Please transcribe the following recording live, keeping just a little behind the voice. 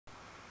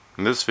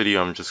In this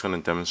video, I'm just going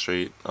to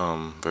demonstrate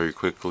very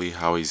quickly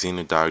how a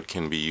Zener diode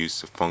can be used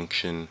to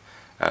function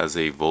as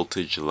a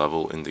voltage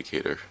level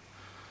indicator.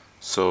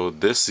 So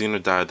this Zener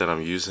diode that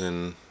I'm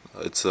using,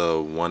 it's a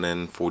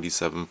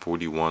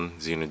 1N4741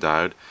 Zener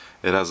diode.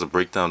 It has a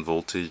breakdown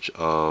voltage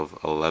of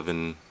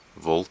 11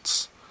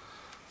 volts.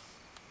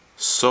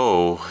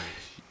 So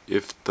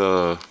if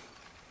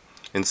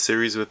in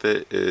series with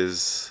it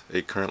is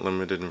a current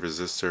limited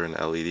resistor and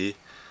LED.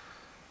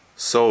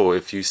 So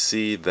if you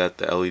see that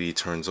the LED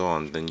turns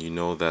on, then you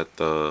know that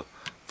the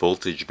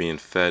voltage being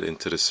fed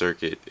into the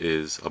circuit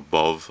is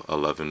above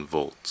 11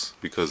 volts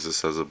because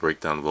this has a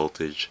breakdown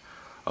voltage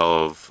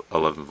of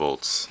 11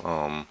 volts.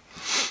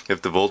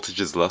 If the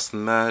voltage is less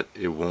than that,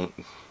 the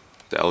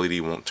LED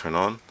won't turn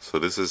on. So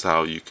this is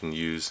how you can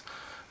use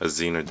a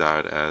Zener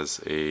diode as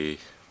a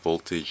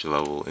voltage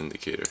level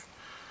indicator.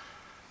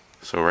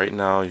 So right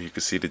now you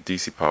can see the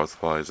DC power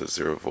supply is at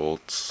 0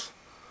 volts.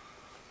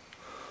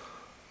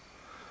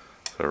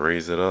 So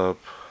raise it up,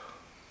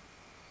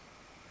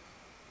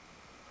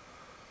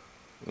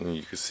 and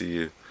you can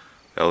see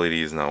the LED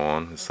is now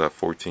on. It's at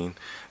 14.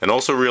 And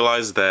also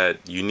realize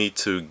that you need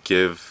to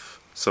give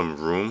some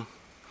room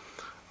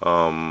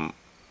of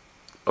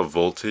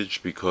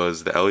voltage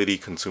because the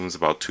LED consumes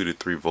about 2 to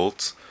 3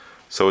 volts.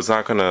 So it's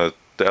not gonna,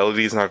 the LED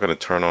is not gonna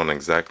turn on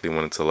exactly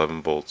when it's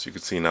 11 volts. You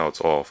can see now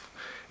it's off.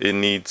 It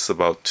needs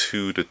about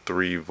 2 to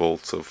 3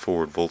 volts of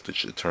forward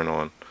voltage to turn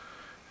on,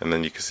 and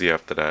then you can see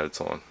after that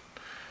it's on.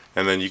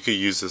 And then you could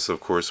use this,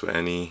 of course, with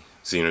any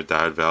Zener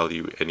diode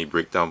value, any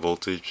breakdown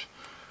voltage,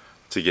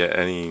 to get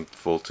any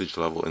voltage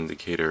level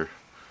indicator,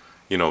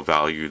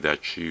 value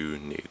that you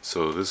need.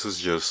 So this is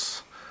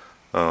just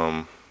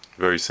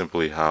very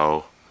simply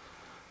how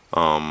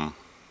a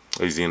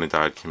Zener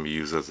diode can be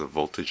used as a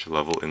voltage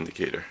level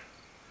indicator.